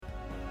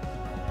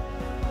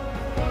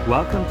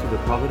Welcome to the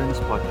Providence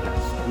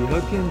Podcast. We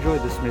hope you enjoy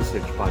this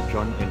message by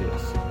John Elliott.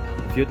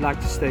 If you'd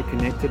like to stay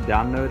connected,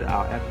 download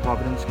our at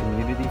Providence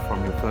Community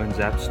from your phone's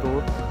app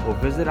store or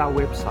visit our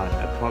website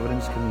at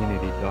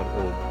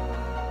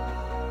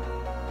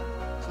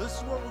providencecommunity.org. So this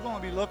is what we're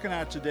going to be looking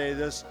at today,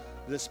 this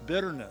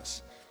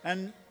bitterness.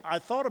 And I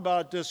thought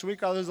about it this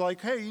week. I was like,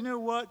 hey, you know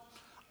what?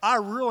 I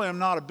really am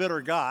not a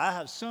bitter guy. I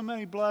have so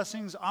many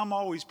blessings. I'm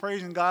always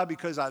praising God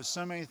because I have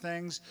so many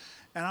things.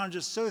 And I'm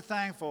just so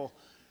thankful.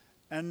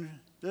 And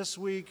this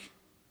week,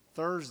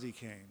 Thursday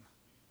came.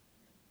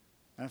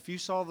 And if you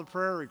saw the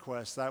prayer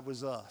request, that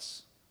was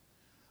us.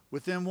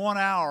 Within 1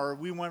 hour,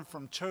 we went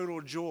from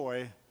total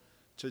joy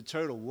to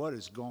total what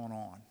is going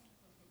on.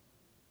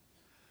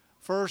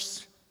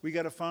 First, we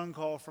got a phone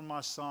call from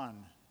my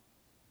son.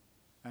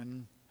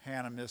 And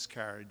Hannah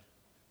miscarried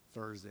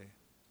Thursday.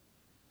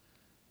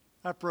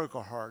 That broke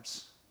our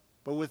hearts.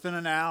 But within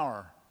an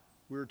hour,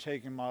 we were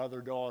taking my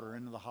other daughter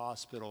into the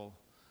hospital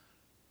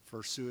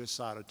for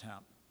suicide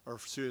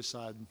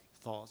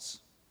thoughts.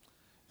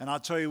 And I'll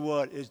tell you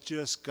what, it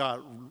just got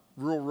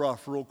real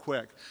rough real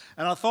quick.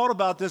 And I thought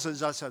about this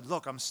as I said,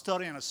 look, I'm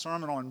studying a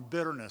sermon on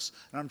bitterness,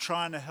 and I'm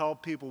trying to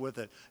help people with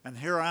it. And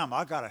here I am.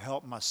 I got to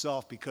help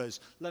myself because,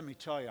 let me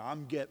tell you,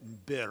 I'm getting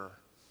bitter.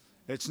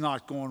 It's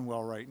not going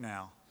well right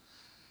now.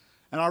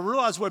 And I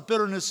realize what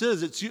bitterness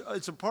is.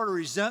 It's a part of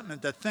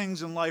resentment that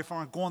things in life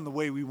aren't going the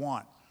way we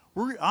want.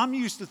 I'm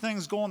used to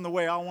things going the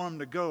way I want them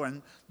to go,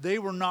 and they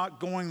were not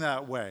going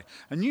that way.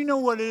 And you know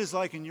what it is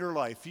like in your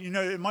life. You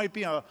know, it might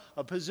be a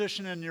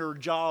position in your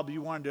job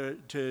you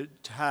wanted to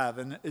have,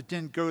 and it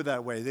didn't go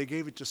that way. They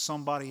gave it to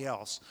somebody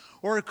else.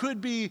 Or it could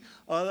be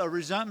a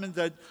resentment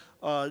that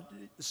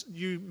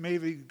you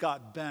maybe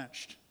got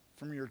benched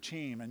from your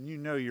team, and you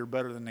know you're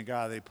better than the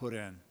guy they put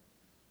in.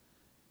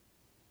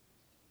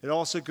 It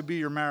also could be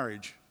your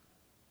marriage,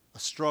 a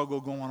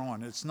struggle going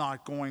on. It's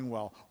not going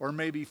well, or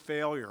maybe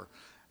failure.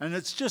 And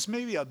it's just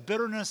maybe a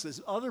bitterness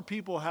as other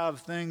people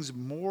have things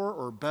more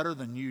or better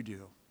than you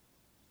do.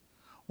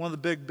 One of the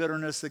big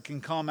bitterness that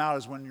can come out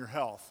is when your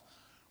health.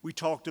 We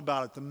talked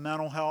about it, the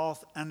mental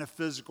health and the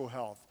physical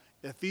health.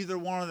 If either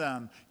one of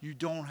them you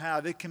don't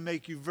have, it can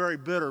make you very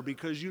bitter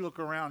because you look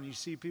around and you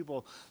see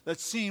people that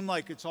seem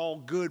like it's all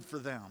good for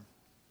them.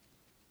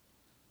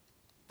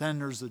 Then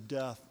there's the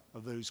death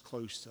of those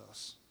close to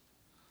us.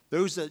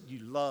 Those that you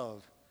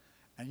love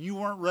and you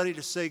weren't ready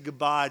to say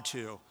goodbye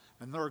to,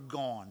 and they're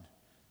gone.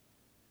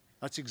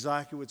 That's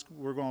exactly what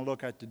we're going to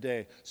look at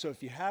today. So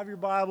if you have your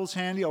Bibles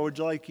handy, I would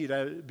like you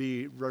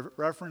to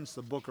reference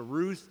the book of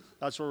Ruth.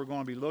 That's what we're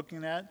going to be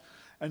looking at.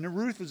 And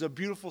Ruth is a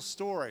beautiful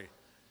story,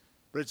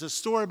 but it's a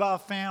story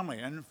about family.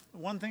 And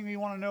one thing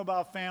you want to know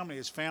about family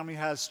is family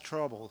has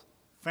trouble.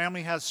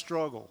 Family has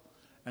struggle.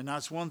 And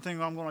that's one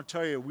thing I'm going to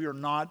tell you we are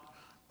not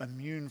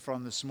immune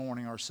from this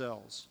morning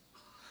ourselves.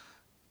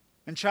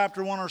 In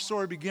chapter 1, our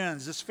story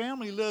begins. This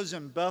family lives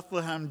in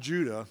Bethlehem,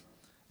 Judah.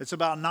 It's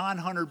about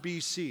 900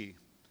 BC.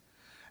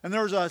 And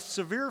there was a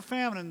severe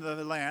famine in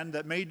the land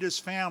that made this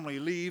family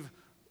leave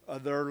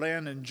their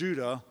land in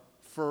Judah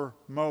for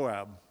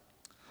Moab.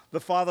 The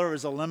father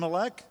was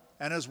Elimelech,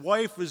 and his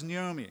wife was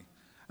Naomi.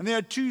 And they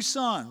had 2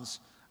 sons,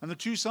 and the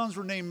 2 sons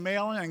were named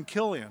Mahlon and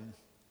Chilion.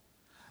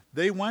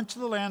 They went to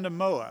the land of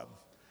Moab.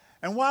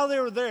 And while they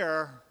were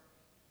there,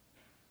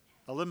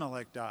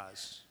 Elimelech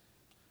dies.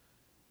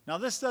 Now,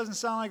 this doesn't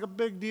sound like a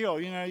big deal.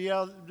 You know,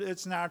 yeah,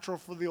 it's natural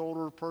for the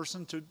older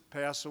person to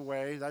pass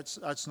away.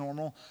 That's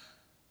normal.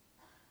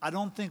 I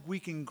don't think we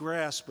can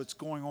grasp what's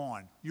going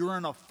on. You're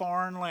in a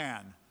foreign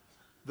land.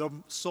 The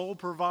sole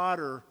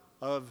provider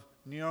of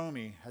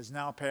Naomi has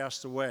now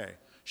passed away.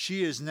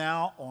 She is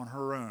now on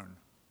her own.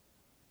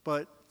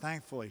 But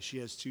thankfully, she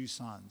has 2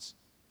 sons.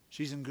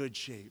 She's in good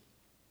shape.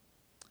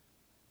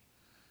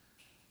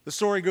 The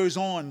story goes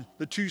on.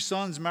 The 2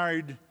 sons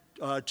married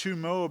 2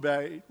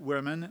 Moabite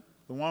women.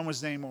 The one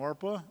was named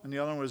Orpah, and the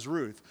other one was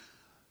Ruth.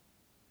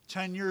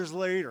 10 years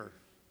later,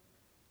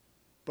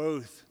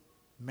 both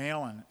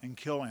Mahlon and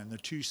Chilion, the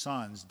 2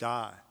 sons,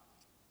 die.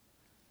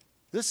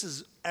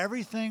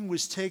 Everything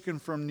was taken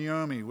from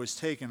Naomi, was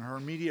taken, her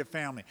immediate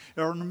family.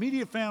 Her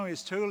immediate family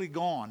is totally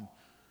gone,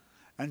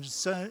 and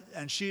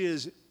she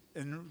is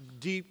in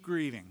deep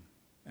grieving.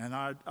 And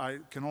I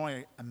can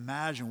only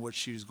imagine what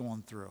she's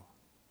going through.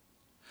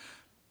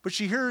 But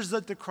she hears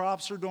that the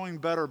crops are doing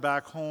better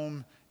back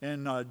home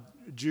in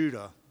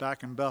Judah,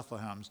 back in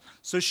Bethlehem.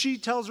 So she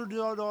tells her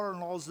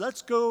daughter-in-laws,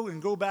 let's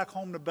go back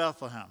home to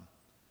Bethlehem.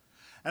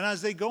 And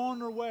as they go on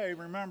their way,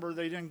 remember,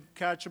 they didn't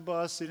catch a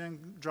bus, they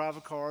didn't drive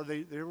a car,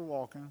 they were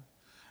walking.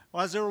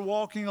 Well, as they were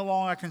walking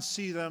along, I can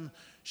see them.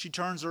 She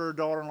turns to her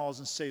daughter-in-laws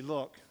and says,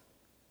 look,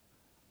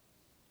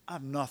 I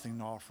have nothing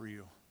to offer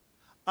you.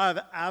 I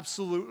have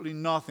absolutely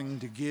nothing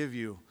to give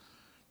you.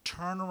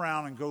 Turn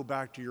around and go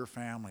back to your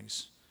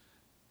families.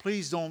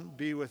 Please don't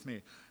be with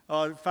me.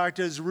 The fact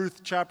is,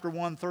 Ruth chapter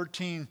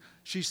 1:13,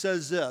 she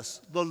says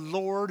this, the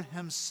Lord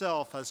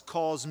himself has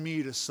caused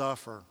me to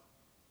suffer.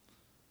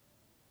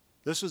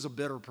 This is a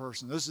bitter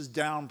person. This is a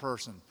down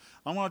person.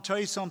 I'm going to tell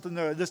you something,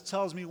 though. This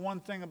tells me one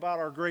thing about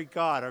our great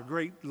God, our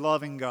great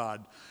loving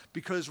God.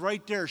 Because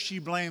right there, she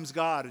blames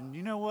God. And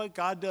you know what?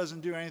 God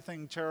doesn't do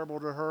anything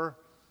terrible to her.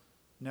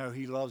 No,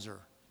 he loves her.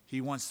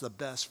 He wants the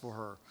best for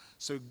her.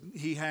 So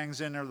he hangs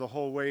in there the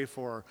whole way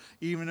for her,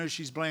 even though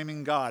she's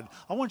blaming God.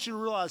 I want you to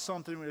realize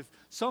something. If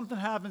something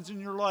happens in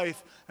your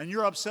life and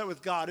you're upset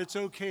with God, it's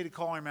okay to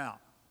call him out.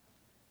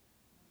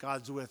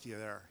 God's with you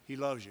there. He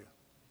loves you.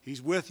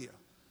 He's with you.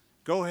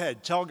 Go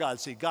ahead. Tell God,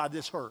 say, God,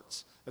 this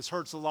hurts. This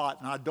hurts a lot,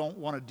 and I don't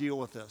want to deal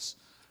with this.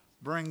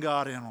 Bring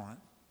God in on it.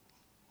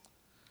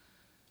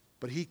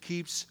 But he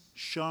keeps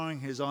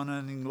showing his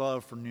unending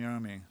love for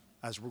Naomi,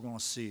 as we're going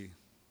to see.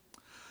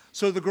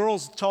 So the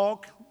girls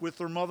talk with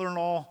their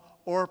mother-in-law.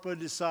 Orpah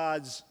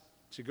decides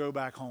to go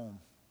back home.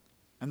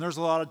 And there's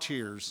a lot of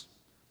tears.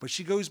 But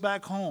she goes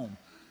back home.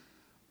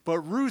 But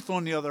Ruth,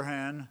 on the other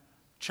hand,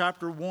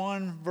 chapter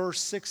 1,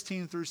 verse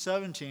 16 through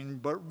 17,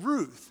 but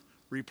Ruth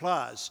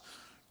replies,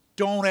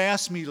 don't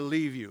ask me to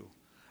leave you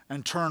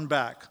and turn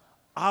back.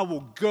 I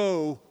will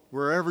go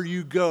wherever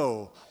you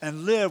go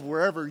and live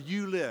wherever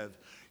you live.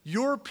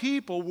 Your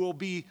people will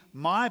be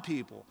my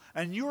people,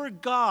 and your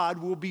God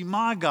will be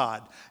my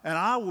God, and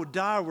I will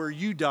die where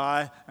you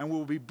die and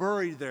will be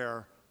buried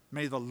there.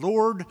 May the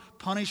Lord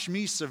punish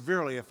me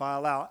severely if I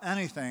allow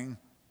anything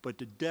but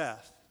to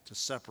death to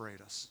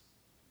separate us.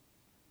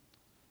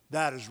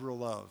 That is real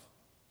love.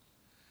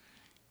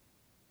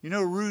 You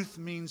know, Ruth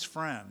means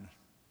friend.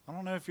 I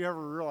don't know if you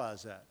ever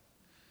realized that.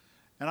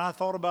 And I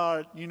thought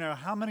about,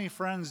 how many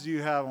friends do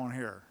you have on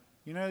here?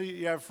 You know,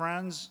 you have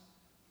friends.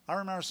 I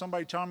remember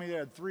somebody telling me they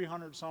had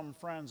 300-some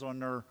friends on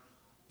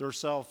their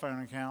cell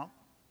phone account.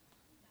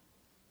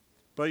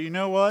 But you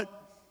know what?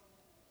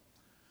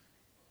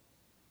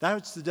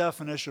 That's the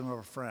definition of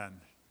a friend.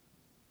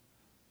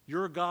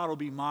 Your God will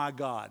be my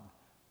God,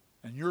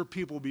 and your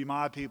people will be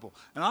my people.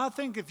 And I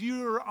think if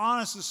you're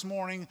honest this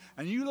morning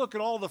and you look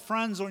at all the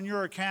friends on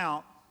your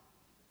account,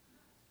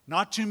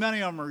 not too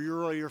many of them are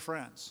really your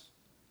friends.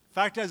 In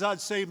fact, as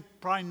I'd say,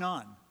 probably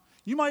none.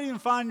 You might even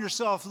find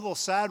yourself a little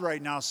sad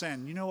right now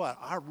saying, you know what,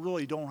 I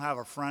really don't have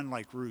a friend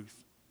like Ruth.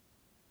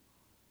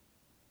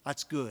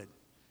 That's good,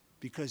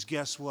 because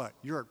guess what?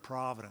 You're at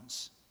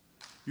Providence.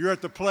 You're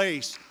at the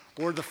place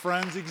where the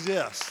friends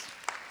exist,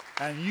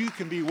 and you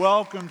can be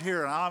welcomed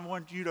here, and I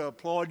want you to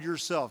applaud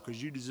yourself,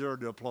 because you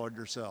deserve to applaud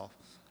yourself.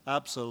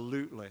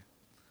 Absolutely.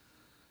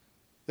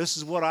 This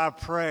is what I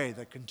pray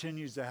that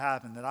continues to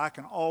happen, that I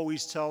can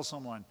always tell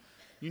someone,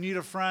 you need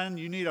a friend,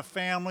 you need a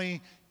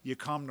family, you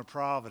come to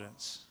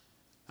Providence.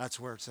 That's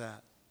where it's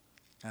at.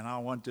 And I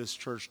want this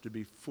church to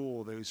be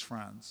full of those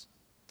friends.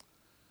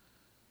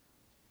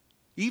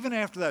 Even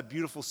after that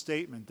beautiful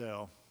statement,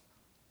 though,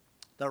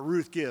 that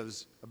Ruth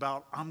gives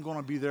about, I'm going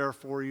to be there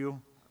for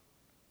you,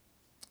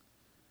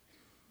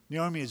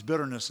 Naomi's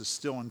bitterness is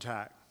still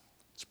intact.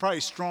 It's probably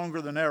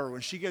stronger than ever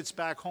when she gets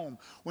back home,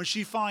 when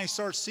she finally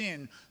starts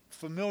seeing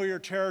familiar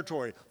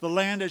territory, the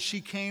land that she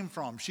came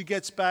from. She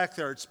gets back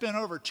there. It's been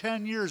over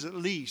 10 years at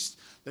least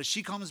that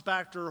she comes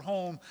back to her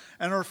home,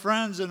 and her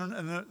friends and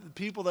the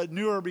people that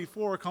knew her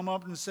before come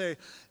up and say,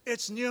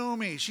 it's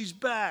Naomi, she's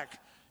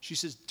back. She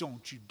says,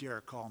 don't you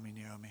dare call me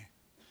Naomi.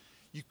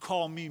 You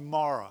call me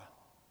Mara,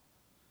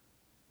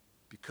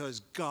 because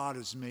God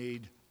has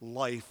made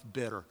life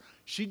bitter.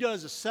 She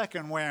does a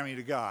second whammy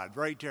to God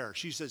right there.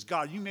 She says,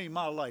 God, you made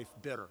my life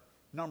bitter.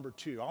 Number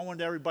 2, I want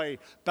everybody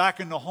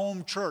back in the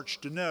home church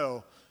to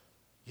know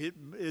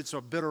it's a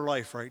bitter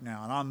life right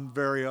now, and I'm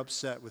very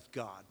upset with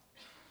God.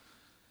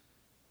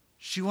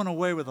 She went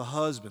away with a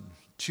husband,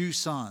 2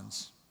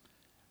 sons,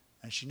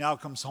 and she now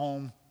comes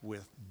home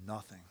with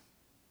nothing.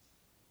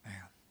 Man.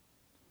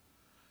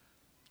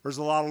 There's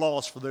a lot of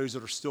loss for those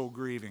that are still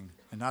grieving,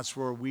 and that's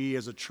where we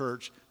as a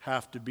church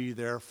have to be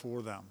there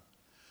for them.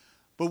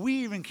 But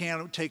we even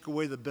can't take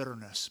away the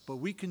bitterness, but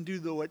we can do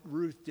what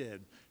Ruth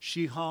did.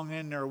 She hung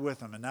in there with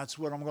them, and that's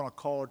what I'm going to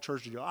call a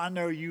church to do. I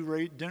know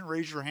you didn't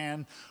raise your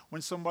hand.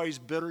 When somebody's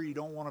bitter, you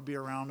don't want to be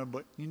around them,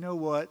 but you know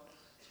what?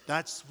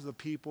 That's the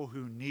people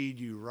who need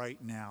you right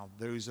now,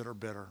 those that are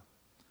bitter.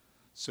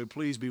 So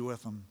please be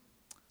with them.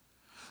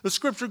 The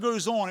scripture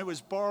goes on. It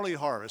was barley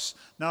harvest.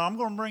 Now, I'm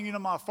going to bring you to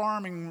my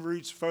farming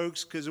roots,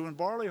 folks, because when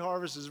barley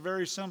harvest is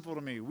very simple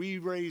to me. We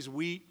raise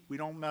wheat. We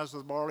don't mess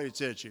with barley.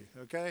 It's itchy,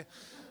 okay?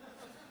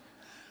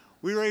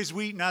 We raise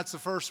wheat, and that's the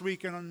first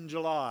weekend in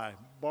July.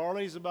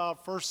 Barley's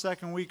about first,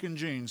 second week in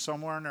June,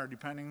 somewhere in there,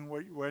 depending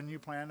when you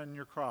plant in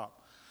your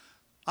crop.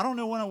 I don't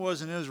know when it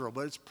was in Israel,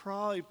 but it's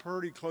probably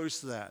pretty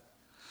close to that.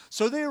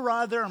 So they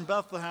arrive there in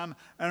Bethlehem,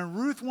 and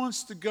Ruth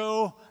wants to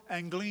go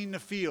and glean the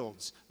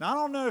fields. Now, I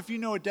don't know if you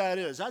know what that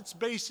is. That's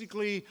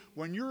basically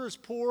when you're as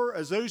poor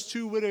as those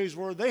 2 widows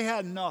were, they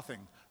had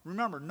nothing.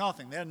 Remember,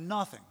 nothing. They had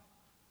nothing.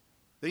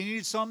 They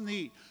needed something to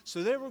eat.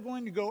 So they were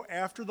going to go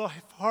after the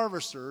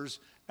harvesters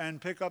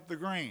and pick up the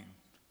grain.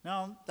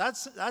 Now,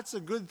 that's a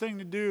good thing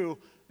to do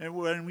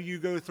when you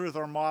go through with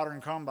our modern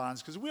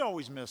combines, because we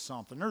always miss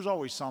something. There's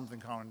always something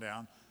coming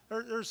down.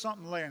 There's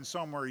something laying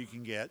somewhere you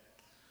can get.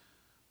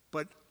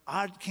 But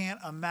I can't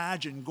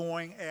imagine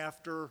going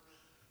after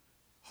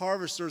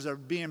harvesters that are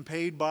being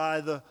paid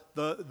by the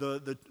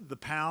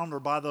pound or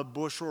by the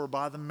bushel or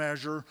by the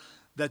measure,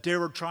 that they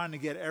were trying to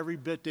get every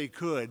bit they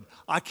could.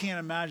 I can't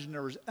imagine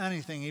there was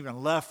anything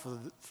even left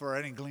for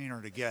any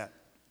gleaner to get.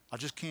 I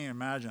just can't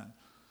imagine.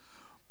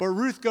 But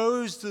Ruth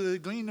goes to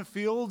glean the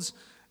fields,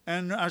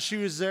 and as she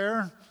was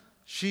there,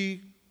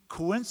 she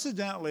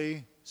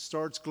coincidentally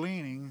starts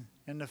gleaning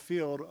in the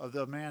field of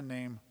the man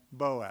named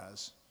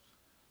Boaz.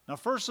 Now,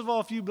 first of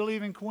all, if you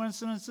believe in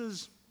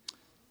coincidences,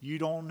 you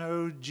don't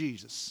know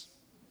Jesus.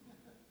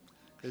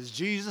 Because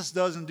Jesus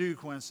doesn't do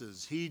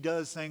coincidences. He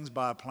does things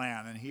by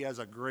plan, and he has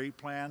a great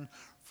plan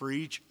for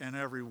each and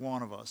every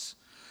one of us.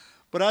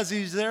 But as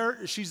she's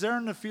there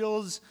in the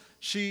fields,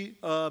 she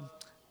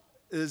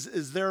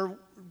is there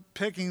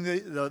picking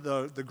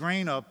the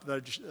grain up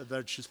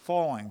that she's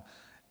falling.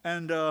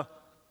 And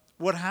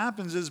what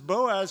happens is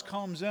Boaz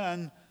comes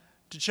in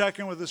to check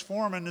in with his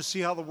foreman to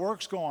see how the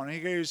work's going. And he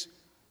goes,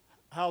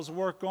 "How's the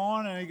work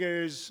going?" And he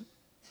goes,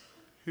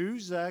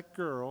 "Who's that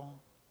girl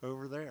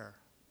over there?"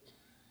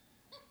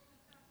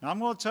 Now, I'm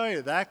going to tell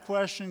you, that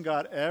question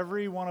got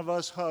every one of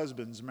us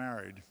husbands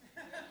married.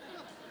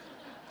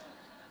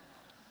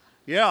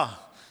 Yeah,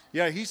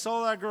 he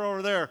saw that girl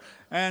over there.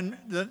 And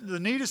the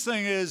neatest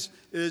thing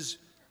is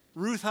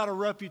Ruth had a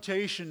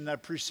reputation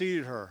that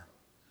preceded her.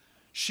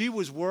 She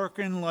was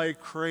working like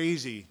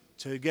crazy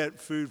to get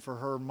food for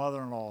her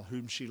mother-in-law,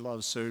 whom she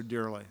loves so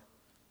dearly.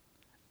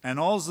 And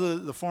all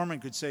the foreman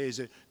could say is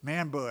that,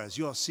 "Man, Boaz,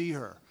 you ought to see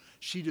her.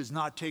 She does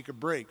not take a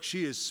break.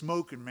 She is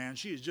smoking, man.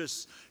 She is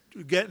just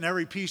getting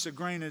every piece of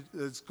grain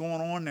that's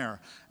going on there.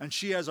 And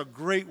she has a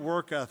great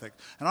work ethic."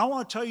 And I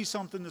want to tell you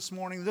something this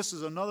morning. This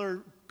is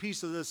another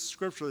piece of this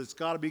scripture that's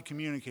got to be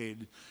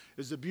communicated,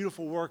 is the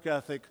beautiful work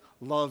ethic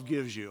love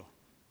gives you.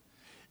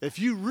 If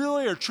you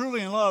really are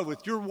truly in love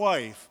with your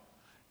wife,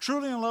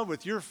 truly in love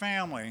with your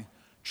family,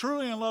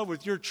 truly in love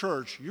with your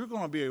church, you're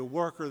going to be a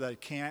worker that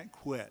can't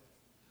quit.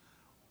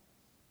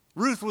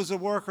 Ruth was a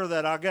worker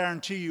that I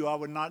guarantee you I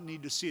would not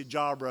need to see a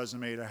job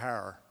resume to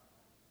hire.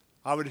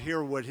 I would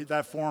hear what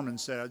that foreman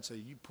said. I'd say,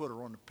 "You put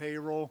her on the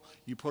payroll,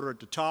 you put her at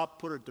the top,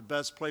 put her at the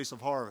best place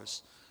of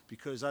harvest,"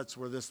 because that's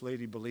where this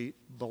lady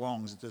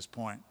belongs at this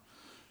point.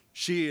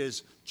 She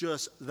is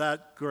just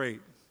that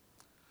great.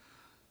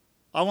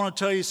 I want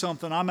to tell you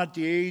something. I'm at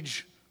the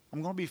age,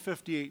 I'm going to be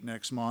 58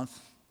 next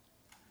month.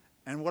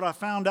 And what I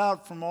found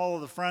out from all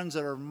of the friends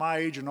that are my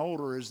age and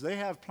older is they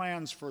have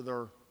plans for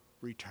their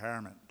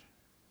retirement.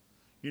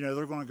 You know,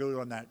 they're going to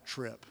go on that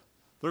trip.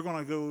 They're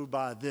going to go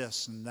buy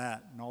this and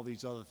that and all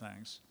these other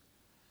things.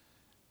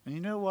 And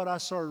you know what? I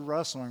started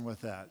wrestling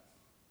with that.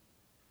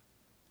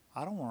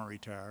 I don't want to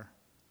retire.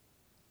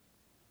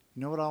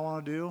 You know what I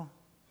want to do?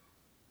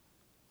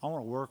 I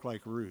want to work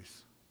like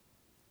Ruth.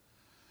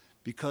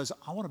 Because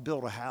I want to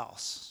build a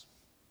house.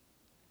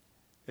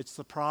 It's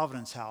the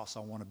Providence house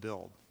I want to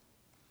build.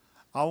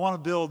 I want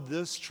to build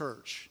this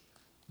church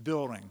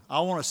building.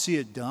 I want to see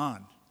it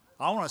done.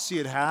 I want to see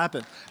it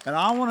happen. And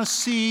I want to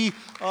see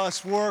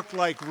us work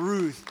like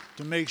Ruth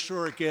to make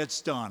sure it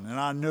gets done. And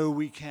I know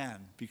we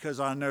can,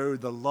 because I know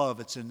the love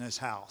that's in this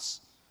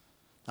house.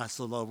 That's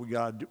the love we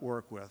got to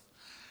work with.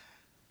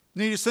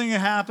 Neatest thing that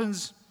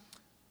happens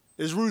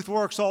is Ruth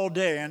works all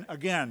day. And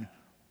again,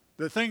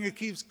 the thing that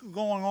keeps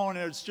going on,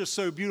 and it's just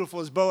so beautiful,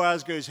 is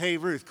Boaz goes, "Hey,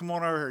 Ruth, come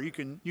on over here.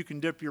 You can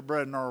dip your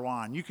bread in our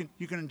wine. You can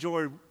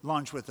enjoy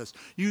lunch with us."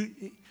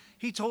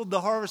 He told the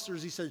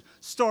harvesters, he said,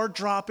 "Start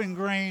dropping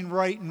grain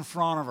right in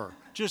front of her."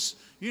 Just,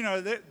 you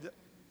know,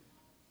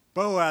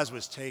 Boaz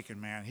was taken,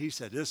 man. He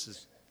said,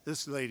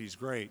 this lady's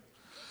great.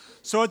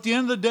 So at the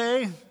end of the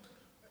day,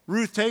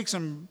 Ruth takes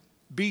and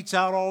beats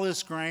out all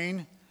this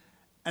grain.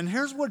 And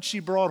here's what she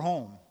brought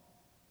home.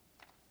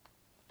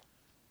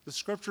 The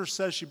scripture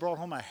says she brought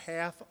home a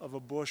half of a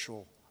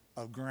bushel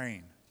of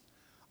grain.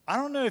 I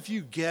don't know if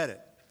you get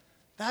it.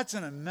 That's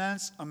an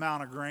immense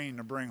amount of grain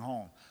to bring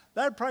home.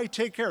 That'd probably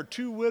take care of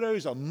 2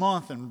 widows a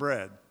month in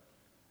bread.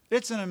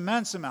 It's an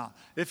immense amount.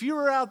 If you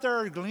were out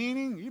there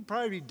gleaning, you'd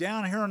probably be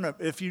down here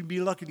if you'd be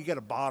lucky to get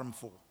a bottom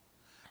full.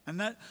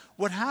 And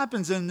what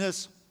happens in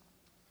this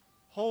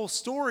whole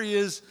story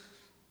is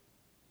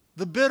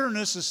the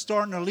bitterness is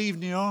starting to leave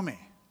Naomi.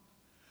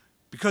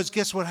 Because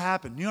guess what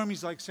happened?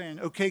 Naomi's like saying,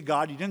 "Okay,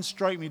 God, you didn't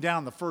strike me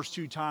down the first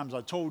 2 times.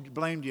 I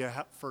blamed you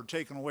for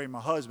taking away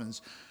my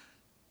husbands.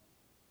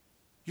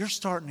 You're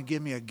starting to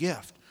give me a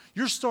gift.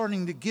 You're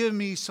starting to give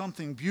me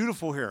something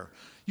beautiful here.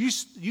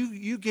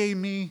 You gave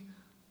me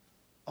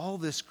all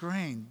this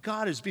grain.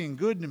 God is being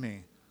good to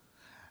me."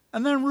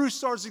 And then Ruth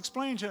starts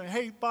explaining to him,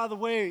 "Hey, by the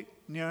way,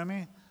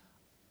 Naomi,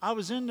 I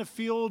was in the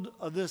field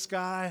of this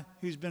guy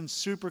who's been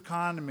super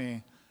kind to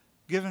me,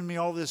 giving me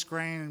all this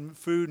grain and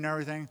food and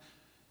everything.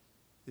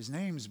 His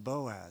name's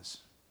Boaz."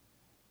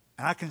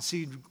 And I can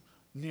see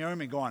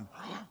Naomi going,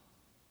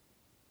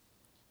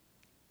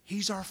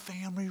 "He's our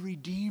family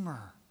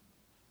redeemer."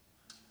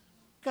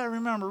 Got to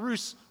remember,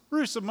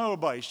 Ruth's a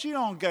Moabite. She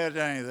don't get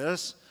any of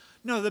this.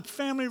 No, the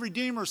family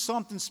redeemer is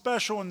something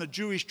special in the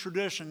Jewish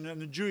tradition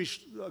and the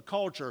Jewish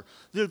culture.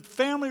 The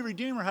family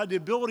redeemer had the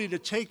ability to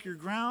take your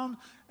ground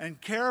and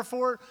care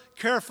for it,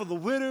 care for the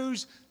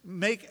widows,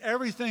 make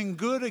everything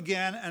good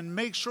again, and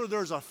make sure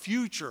there's a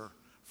future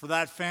for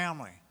that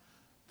family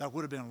that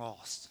would have been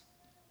lost.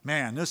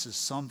 Man, this is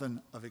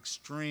something of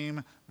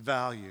extreme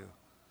value.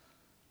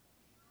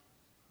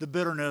 The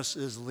bitterness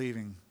is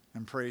leaving,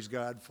 and praise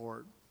God for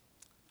it.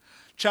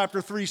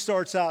 Chapter 3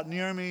 starts out,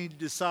 Naomi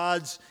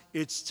decides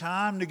it's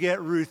time to get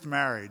Ruth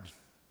married.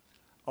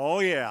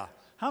 Oh yeah.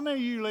 How many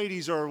of you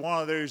ladies are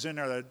one of those in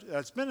there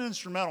that's been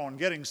instrumental in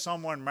getting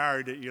someone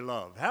married that you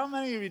love? How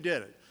many of you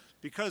did it?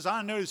 Because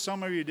I know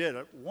some of you did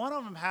it. One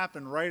of them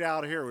happened right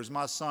out here. It was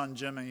my son,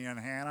 Jimmy, and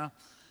Hannah.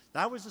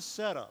 That was a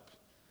setup.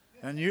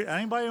 And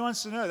anybody who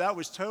wants to know, that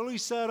was totally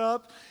set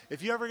up.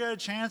 If you ever get a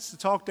chance to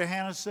talk to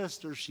Hannah's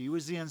sister, she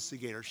was the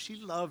instigator. She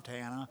loved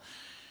Hannah.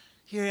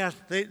 Yeah,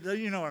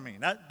 you know what I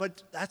mean.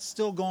 But that's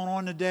still going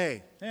on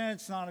today.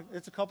 It's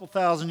a couple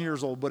thousand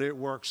years old, but it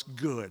works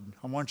good.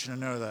 I want you to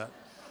know that.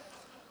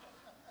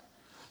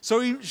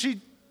 So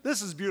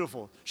this is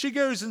beautiful. She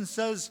goes and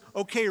says,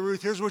 okay,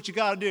 Ruth, here's what you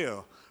got to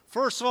do.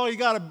 First of all, you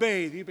got to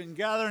bathe. You've been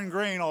gathering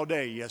grain all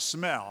day. You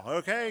smell,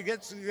 okay?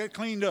 Get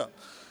cleaned up.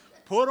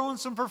 Put on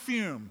some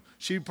perfume.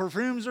 She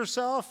perfumes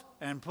herself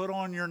and put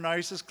on your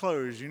nicest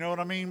clothes. You know what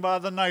I mean by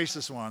the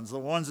nicest ones, the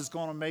ones that's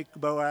going to make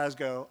Boaz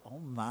go, oh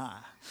my.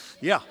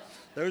 Yeah,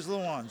 those are the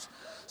ones.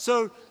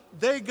 So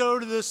they go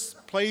to this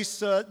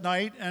place at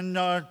night,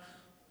 and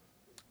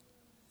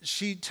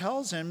she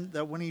tells him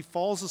that when he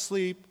falls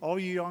asleep, all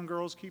you young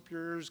girls, keep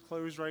your ears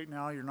closed right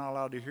now. You're not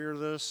allowed to hear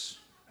this.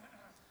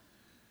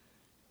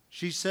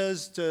 She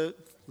says to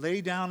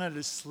lay down at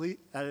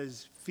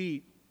his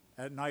feet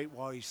at night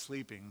while he's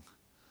sleeping.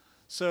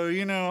 So,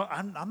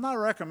 I'm not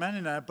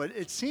recommending that, but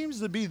it seems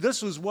to be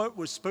this was what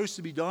was supposed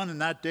to be done in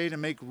that day to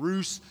make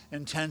Ruth's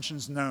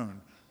intentions known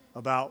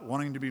about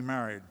wanting to be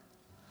married.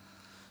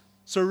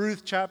 So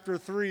Ruth chapter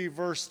 3,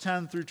 verse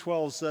 10 through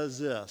 12 says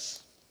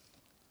this.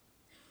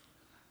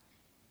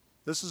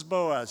 This is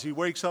Boaz. He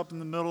wakes up in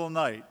the middle of the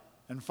night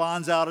and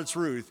finds out it's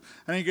Ruth.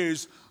 And he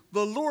goes,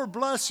 "The Lord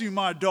bless you,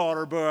 my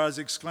daughter," Boaz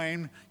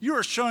exclaimed. "You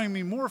are showing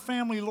me more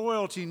family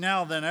loyalty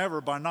now than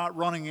ever by not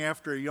running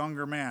after a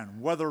younger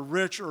man, whether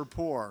rich or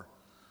poor.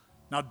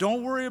 Now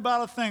don't worry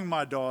about a thing,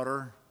 my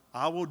daughter.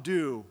 I will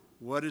do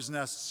what is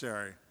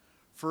necessary.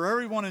 For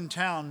everyone in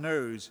town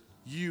knows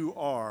you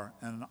are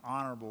an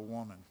honorable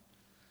woman."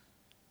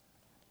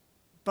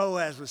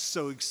 Boaz was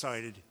so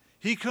excited.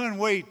 He couldn't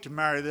wait to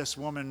marry this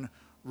woman,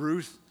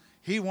 Ruth.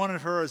 He wanted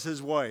her as his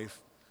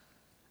wife.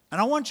 And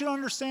I want you to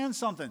understand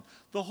something.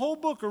 The whole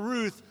book of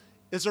Ruth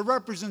is a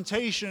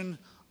representation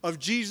of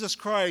Jesus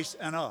Christ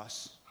and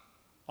us.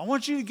 I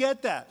want you to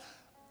get that.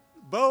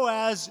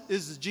 Boaz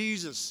is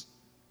Jesus,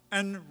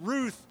 and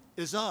Ruth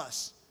is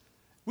us.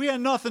 We had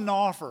nothing to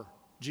offer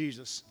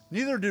Jesus.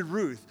 Neither did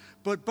Ruth.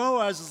 But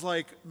Boaz is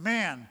like,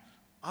 man,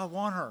 I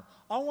want her.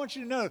 I want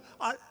you to know,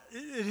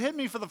 it hit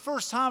me for the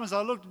first time as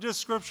I looked at this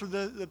scripture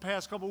the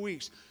past couple of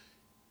weeks.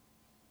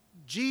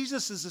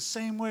 Jesus is the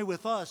same way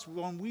with us.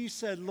 When we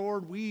said,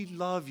 Lord, we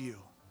love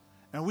you,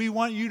 and we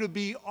want you to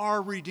be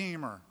our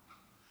Redeemer.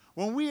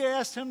 When we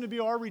asked him to be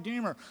our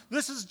Redeemer,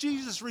 this is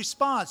Jesus'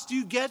 response. Do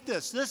you get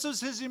this? This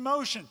is his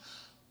emotion.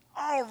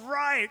 All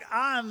right,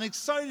 I'm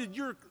excited.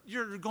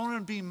 You're going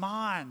to be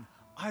mine.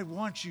 I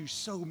want you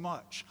so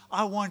much.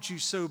 I want you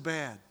so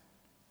bad.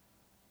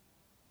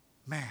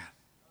 Man,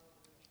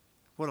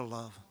 what a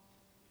love.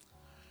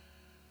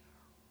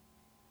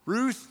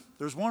 Ruth,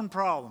 there's one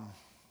problem.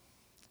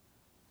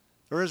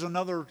 There is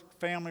another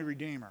family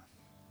redeemer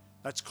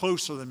that's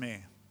closer than me.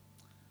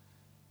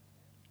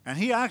 And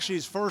he actually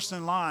is first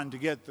in line to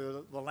get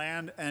the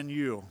land and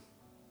you.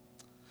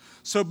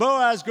 So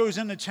Boaz goes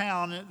into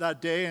town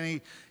that day,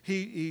 and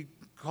he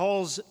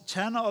calls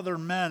 10 other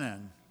men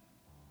in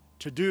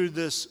to do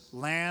this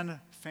land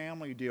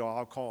family deal,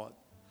 I'll call it.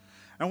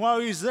 And while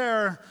he's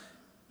there,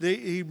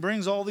 he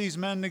brings all these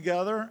men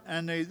together,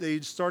 and they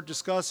start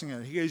discussing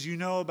it. He goes, you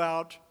know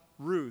about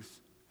Ruth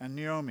and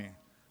Naomi.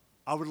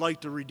 I would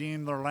like to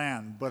redeem their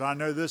land, but I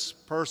know this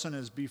person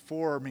is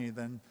before me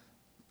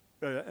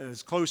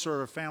is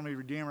closer a family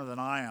redeemer than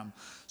I am.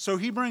 So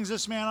he brings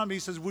this man up. He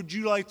says, would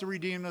you like to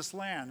redeem this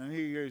land? And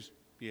he goes,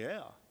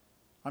 yeah.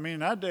 I mean,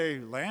 that day,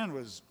 land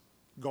was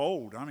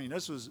gold. I mean,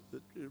 this was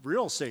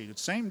real estate.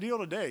 It's the same deal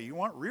today. You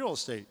want real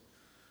estate.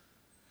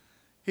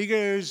 He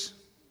goes,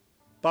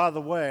 by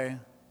the way,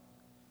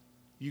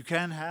 you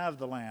can have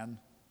the land,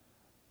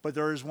 but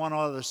there is one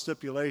other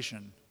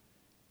stipulation.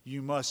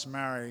 You must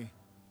marry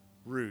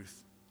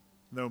Ruth,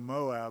 the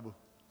Moab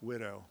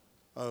widow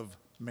of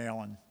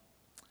Mahlon.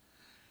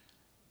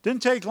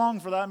 Didn't take long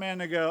for that man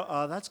to go,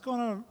 that's going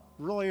to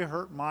really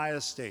hurt my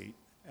estate,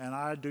 and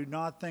I do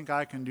not think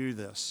I can do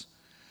this.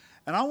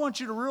 And I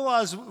want you to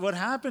realize what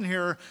happened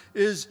here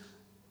is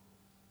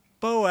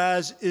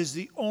Boaz is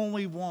the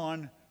only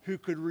one who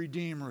could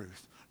redeem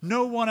Ruth.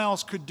 No one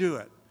else could do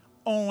it.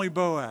 Only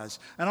Boaz.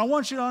 And I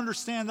want you to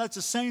understand that's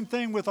the same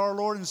thing with our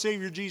Lord and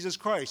Savior Jesus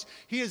Christ.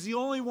 He is the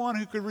only one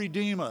who could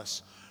redeem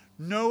us.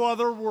 No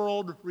other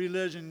world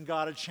religion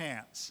got a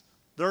chance.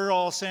 They're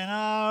all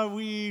saying,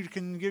 we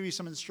can give you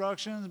some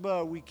instructions,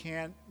 but we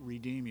can't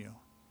redeem you.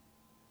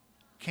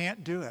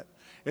 Can't do it.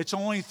 It's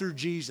only through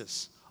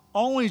Jesus.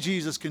 Only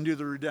Jesus can do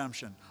the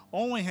redemption.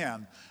 Only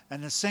Him.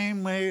 And the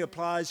same way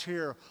applies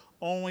here.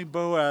 Only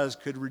Boaz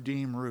could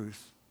redeem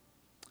Ruth.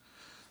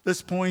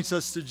 This points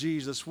us to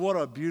Jesus. What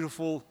a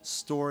beautiful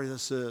story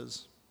this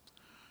is.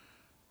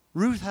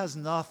 Ruth has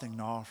nothing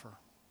to offer.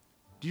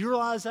 Do you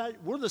realize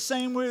that? We're the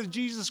same way with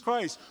Jesus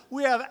Christ.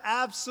 We have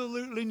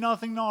absolutely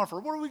nothing to offer.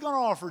 What are we going to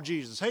offer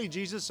Jesus? Hey,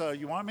 Jesus,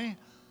 you want me?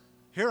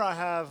 Here I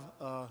have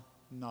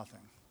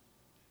nothing.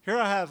 Here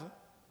I have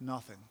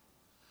nothing.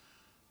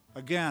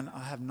 Again,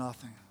 I have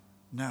nothing.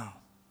 No.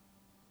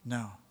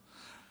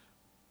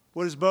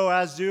 What does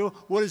Boaz do?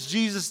 What does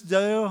Jesus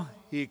do?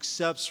 He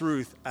accepts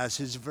Ruth as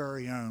his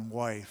very own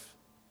wife.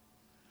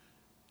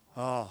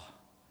 Oh,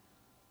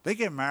 they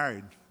get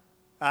married.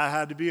 That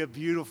had to be a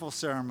beautiful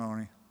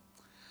ceremony.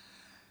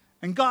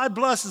 And God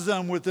blesses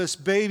them with this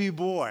baby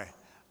boy,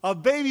 a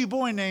baby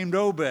boy named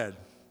Obed.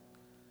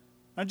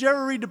 Now, did you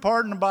ever read the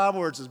part in the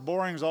Bible where it's as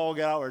boring as all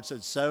get out, where it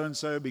said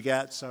so-and-so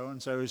begat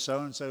so-and-so,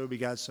 so-and-so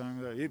begat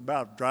so-and-so? It's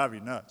about to drive you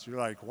nuts. You're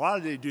like, why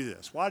did they do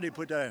this? Why did they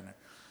put that in there?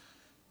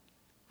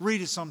 Read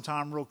it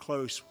sometime real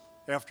close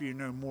after you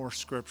know more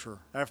Scripture,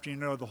 after you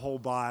know the whole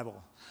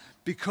Bible,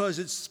 because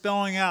it's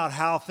spelling out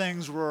how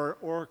things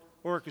were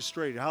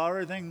orchestrated, how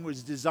everything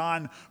was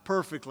designed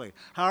perfectly,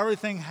 how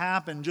everything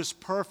happened just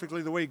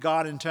perfectly the way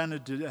God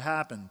intended it to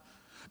happen.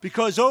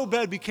 Because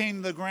Obed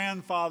became the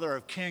grandfather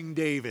of King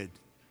David.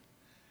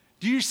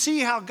 Do you see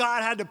how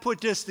God had to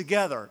put this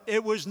together?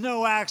 It was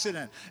no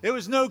accident. It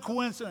was no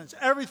coincidence.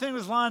 Everything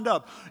was lined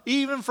up.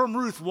 Even from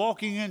Ruth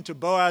walking into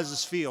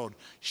Boaz's field,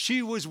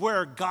 she was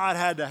where God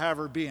had to have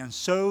her be, and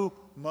so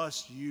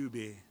must you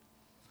be.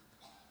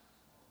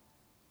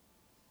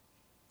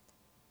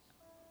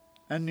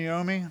 And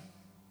Naomi,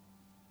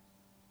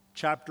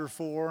 chapter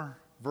 4,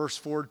 verse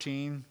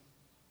 14.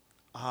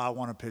 I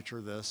want to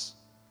picture this.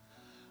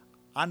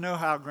 I know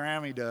how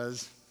Grammy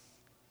does.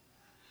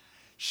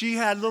 She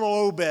had little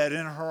Obed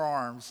in her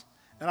arms,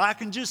 and I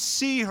can just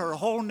see her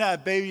holding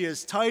that baby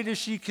as tight as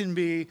she can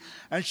be,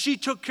 and she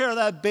took care of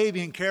that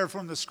baby and cared for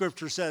him, the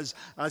Scripture says,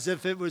 as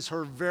if it was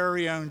her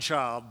very own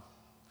child.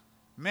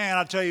 Man,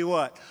 I tell you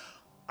what,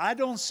 I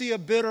don't see a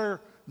bitter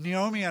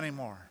Naomi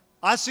anymore.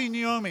 I see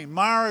Naomi.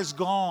 Myra's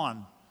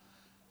gone.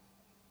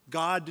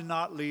 God did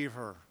not leave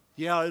her.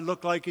 Yeah, it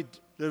looked like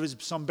there was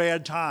some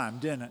bad time,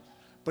 didn't it?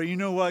 But you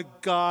know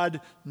what?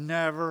 God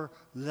never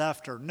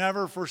left her,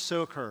 never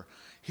forsook her.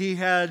 He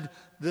had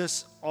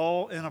this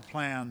all in a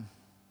plan.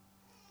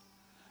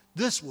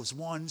 This was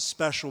one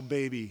special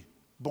baby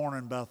born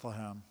in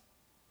Bethlehem.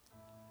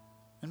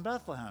 In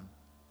Bethlehem.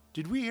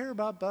 Did we hear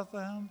about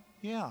Bethlehem?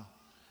 Yeah.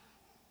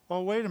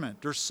 Well, wait a minute.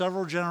 There's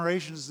several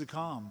generations to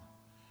come.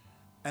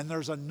 And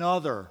there's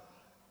another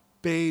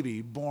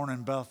baby born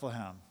in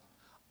Bethlehem.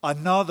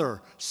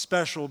 Another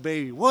special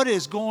baby. What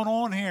is going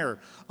on here?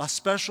 A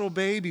special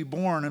baby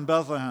born in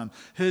Bethlehem.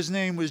 His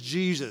name was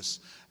Jesus,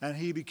 and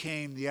he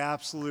became the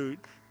absolute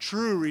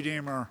true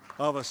Redeemer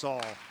of us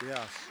all.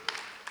 Yes.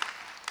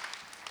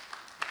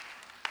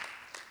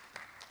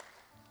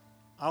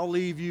 I'll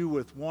leave you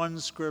with one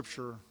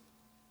scripture.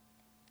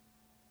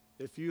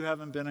 If you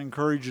haven't been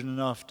encouraged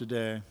enough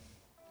today,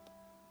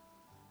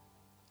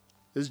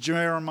 is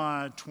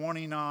Jeremiah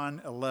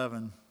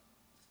 29:11.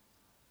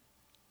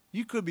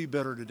 You could be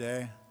bitter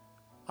today.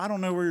 I don't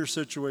know where your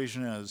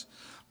situation is.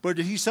 But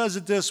he says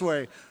it this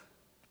way.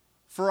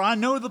 For I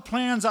know the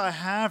plans I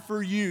have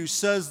for you,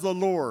 says the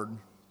Lord.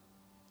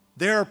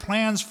 They are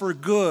plans for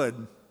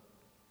good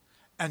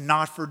and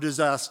not for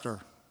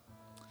disaster.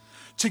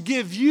 To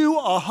give you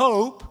a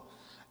hope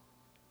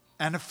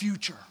and a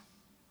future.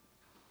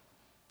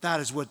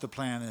 That is what the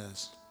plan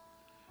is.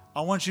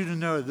 I want you to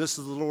know this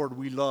is the Lord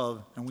we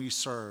love and we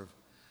serve.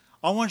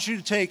 I want you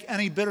to take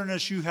any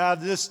bitterness you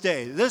have this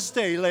day,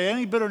 lay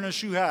any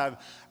bitterness you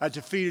have at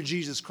the feet of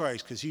Jesus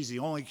Christ, because he's the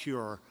only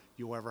cure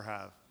you'll ever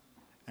have.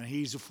 And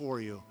he's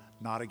for you,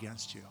 not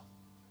against you.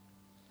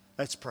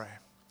 Let's pray.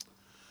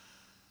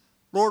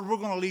 Lord, we're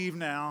going to leave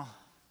now,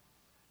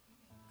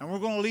 and we're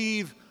going to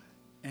leave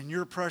in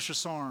your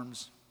precious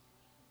arms.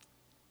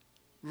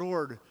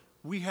 Lord,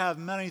 we have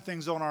many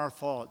things on our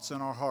thoughts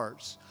and our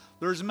hearts.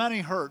 There's many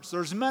hurts.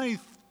 There's many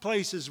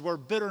places where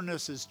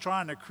bitterness is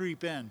trying to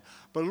creep in.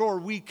 But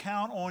Lord, we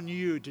count on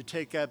you to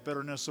take that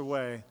bitterness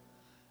away.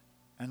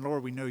 And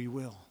Lord, we know you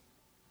will.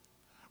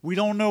 We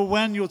don't know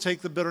when you'll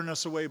take the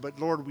bitterness away, but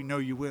Lord, we know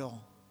you will.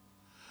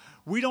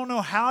 We don't know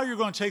how you're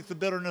going to take the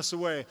bitterness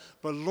away,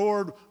 but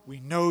Lord,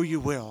 we know you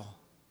will.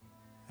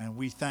 And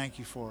we thank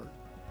you for it.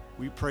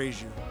 We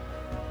praise you.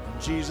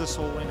 In Jesus'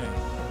 holy name.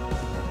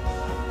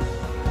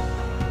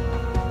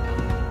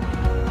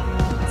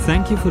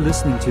 Thank you for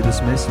listening to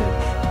this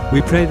message.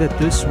 We pray that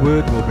this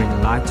word will bring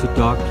light to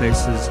dark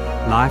places,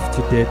 life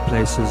to dead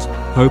places,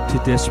 hope to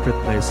desperate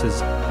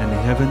places, and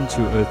heaven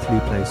to earthly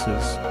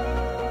places.